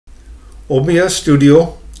OBS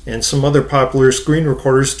Studio and some other popular screen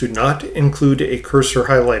recorders do not include a cursor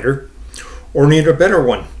highlighter or need a better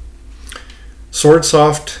one.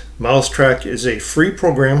 Swordsoft Mousetrack is a free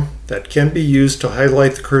program that can be used to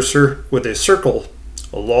highlight the cursor with a circle,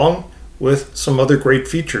 along with some other great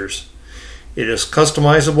features. It is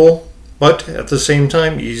customizable, but at the same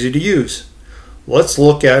time easy to use. Let's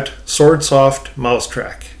look at Swordsoft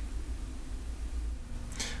Mousetrack.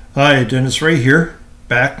 Hi, Dennis Ray here,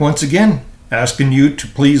 back once again, asking you to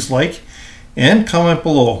please like and comment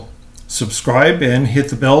below. Subscribe and hit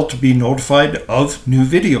the bell to be notified of new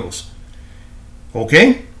videos.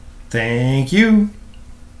 Okay, thank you.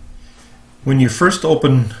 When you first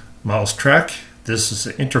open Mousetrack, this is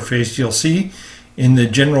the interface you'll see in the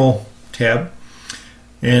General tab.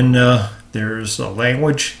 And there's a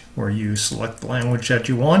language where you select the language that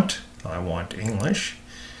you want. I want English.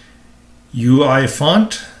 UI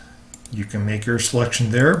font, you can make your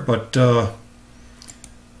selection there, but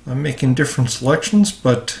I'm making different selections,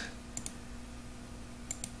 but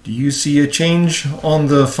do you see a change on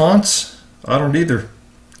the fonts? I don't either.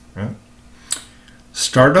 Right.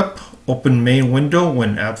 Startup, open main window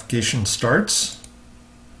when application starts.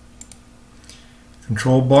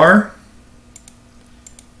 Control bar,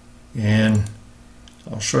 and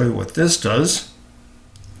I'll show you what this does.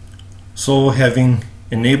 So having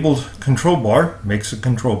enabled control bar makes a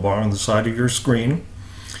control bar on the side of your screen.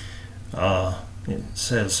 It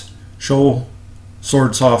says show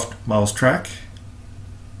Swordsoft Mousetrack,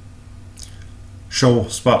 show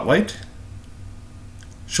spotlight,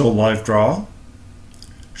 show live draw,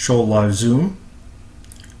 show live zoom,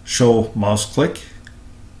 show mouse click,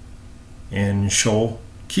 and show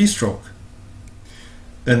keystroke.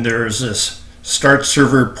 Then there's this start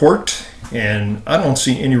server port, and I don't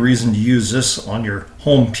see any reason to use this on your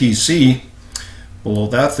home PC. Below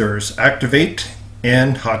that there's activate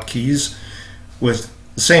and hotkeys with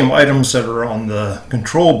the same items that are on the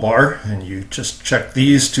control bar, and you just check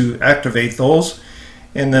these to activate those.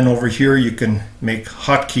 And then over here you can make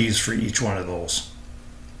hotkeys for each one of those.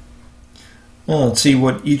 Well, let's see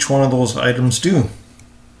what each one of those items do.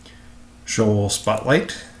 Show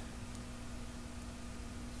spotlight.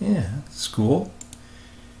 Yeah, that's cool.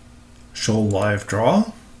 Show live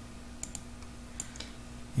draw.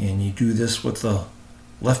 And you do this with the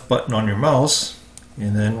left button on your mouse,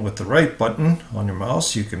 and then with the right button on your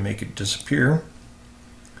mouse you can make it disappear.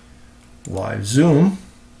 Live zoom.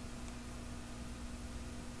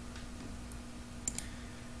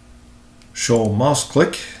 Show mouse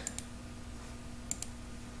click.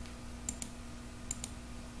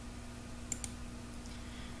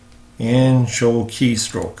 And show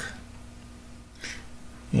keystroke.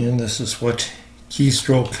 And this is what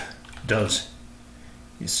keystroke does.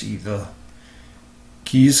 You see the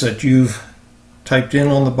keys that you've typed in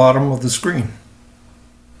on the bottom of the screen.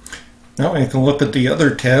 Now you can look at the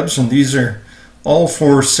other tabs, and these are all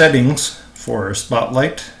for settings for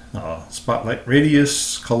spotlight, spotlight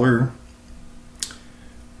radius, color,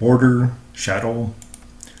 border, shadow,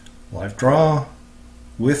 live draw,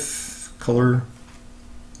 width, color,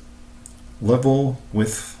 level,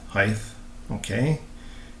 width, height. Okay,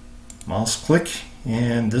 mouse click,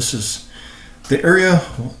 and this is the area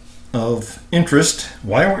of interest,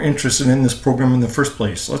 why we're interested in this program in the first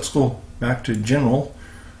place. Let's go back to General,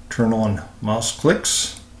 turn on mouse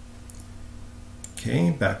clicks.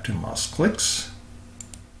 Okay, back to mouse clicks.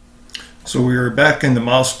 So we are back in the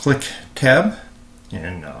mouse click tab,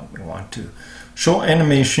 and we want to show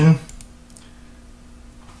animation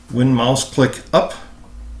when mouse click up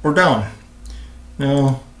or down.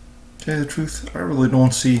 Now, to tell you the truth, I really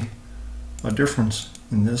don't see a difference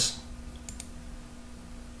in this,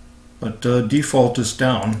 but default is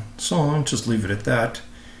down, so I'll just leave it at that.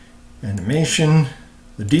 Animation,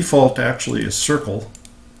 the default actually is circle,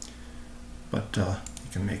 but you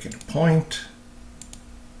can make it a point,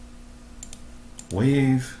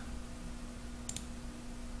 wave,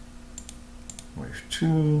 wave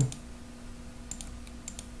 2,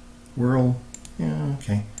 whirl, yeah,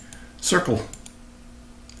 okay, circle.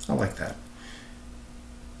 I like that.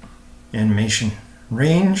 Animation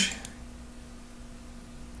range,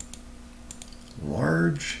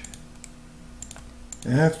 large,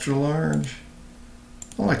 extra large.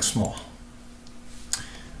 I like small.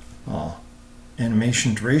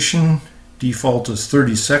 Animation duration, default is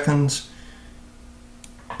 30 seconds.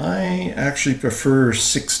 I actually prefer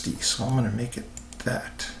 60, so I'm going to make it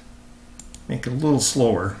that. Make it a little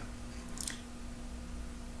slower.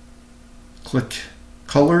 Click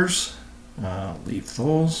colors, leave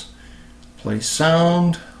those. Play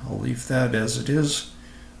sound, I'll leave that as it is.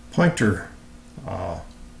 Pointer,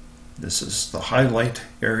 this is the highlight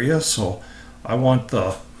area, so I want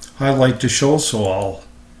the highlight to show, so I'll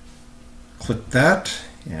click that,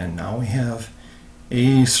 and now we have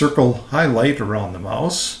a circle highlight around the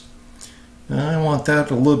mouse. And I want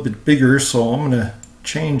that a little bit bigger, so I'm going to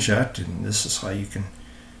change that, and this is how you can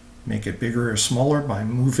make it bigger or smaller by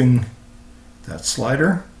moving that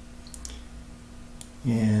slider.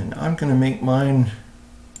 And I'm going to make mine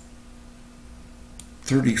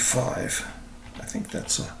 35. I think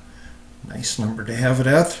that's a nice number to have it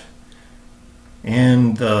at.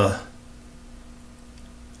 And the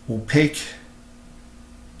opaque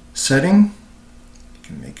setting, you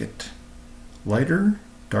can make it lighter,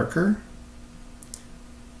 darker.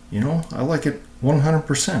 You know, I like it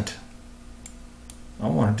 100%. I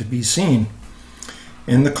want it to be seen.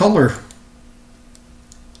 And the color,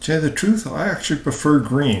 to tell you the truth, I actually prefer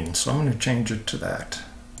green, so I'm going to change it to that.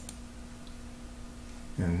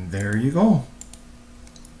 And there you go.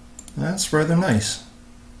 That's rather nice.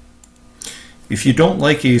 If you don't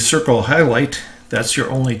like a circle highlight, that's your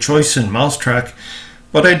only choice in Mousetrack,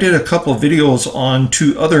 but I did a couple videos on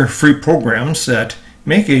 2 other free programs that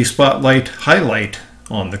make a spotlight highlight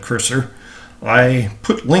on the cursor. I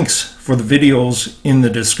put links for the videos in the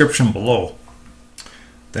description below.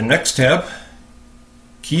 The next tab,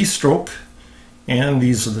 keystroke, and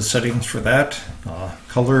these are the settings for that.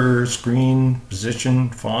 Color, screen, position,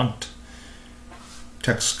 font,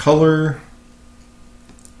 text color,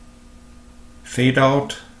 fade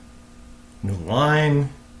out, new line,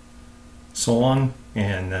 so on.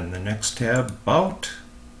 And then the next tab, about,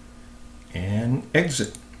 and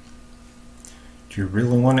exit. Do you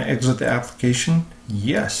really want to exit the application?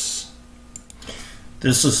 Yes.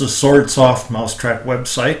 This is the Swordsoft Mousetrack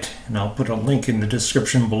website, and I'll put a link in the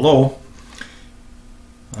description below.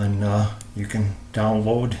 And you can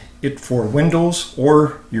download it for Windows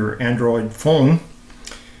or your Android phone.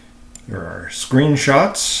 There are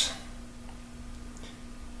screenshots,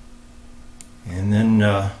 and then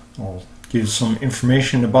I'll give some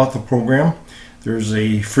information about the program. There's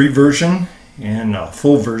a free version and a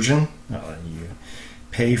full version. You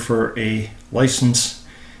pay for a license,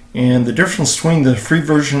 and the difference between the free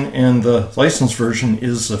version and the licensed version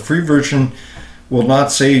is the free version will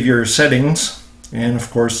not save your settings, and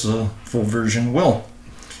of course the full version will.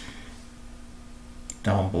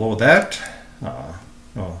 Down below that,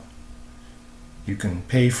 you can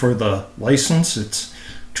pay for the license. It's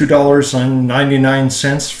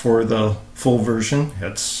 $2.99 for the full version.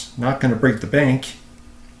 It's not going to break the bank.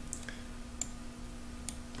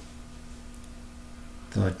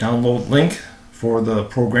 The download link for the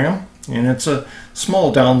program, and it's a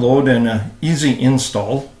small download and an easy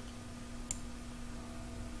install.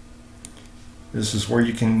 This is where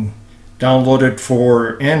you can download it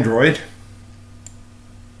for Android,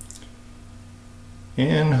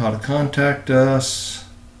 and how to contact us,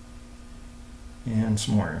 and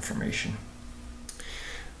some more information.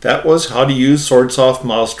 That was how to use Swordsoft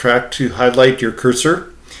Mousetrack to highlight your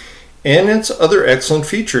cursor and its other excellent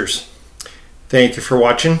features. Thank you for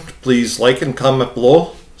watching. Please like and comment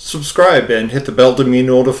below, subscribe, and hit the bell to be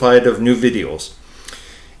notified of new videos.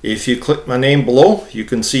 If you click my name below, you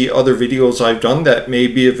can see other videos I've done that may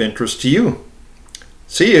be of interest to you.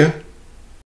 See you!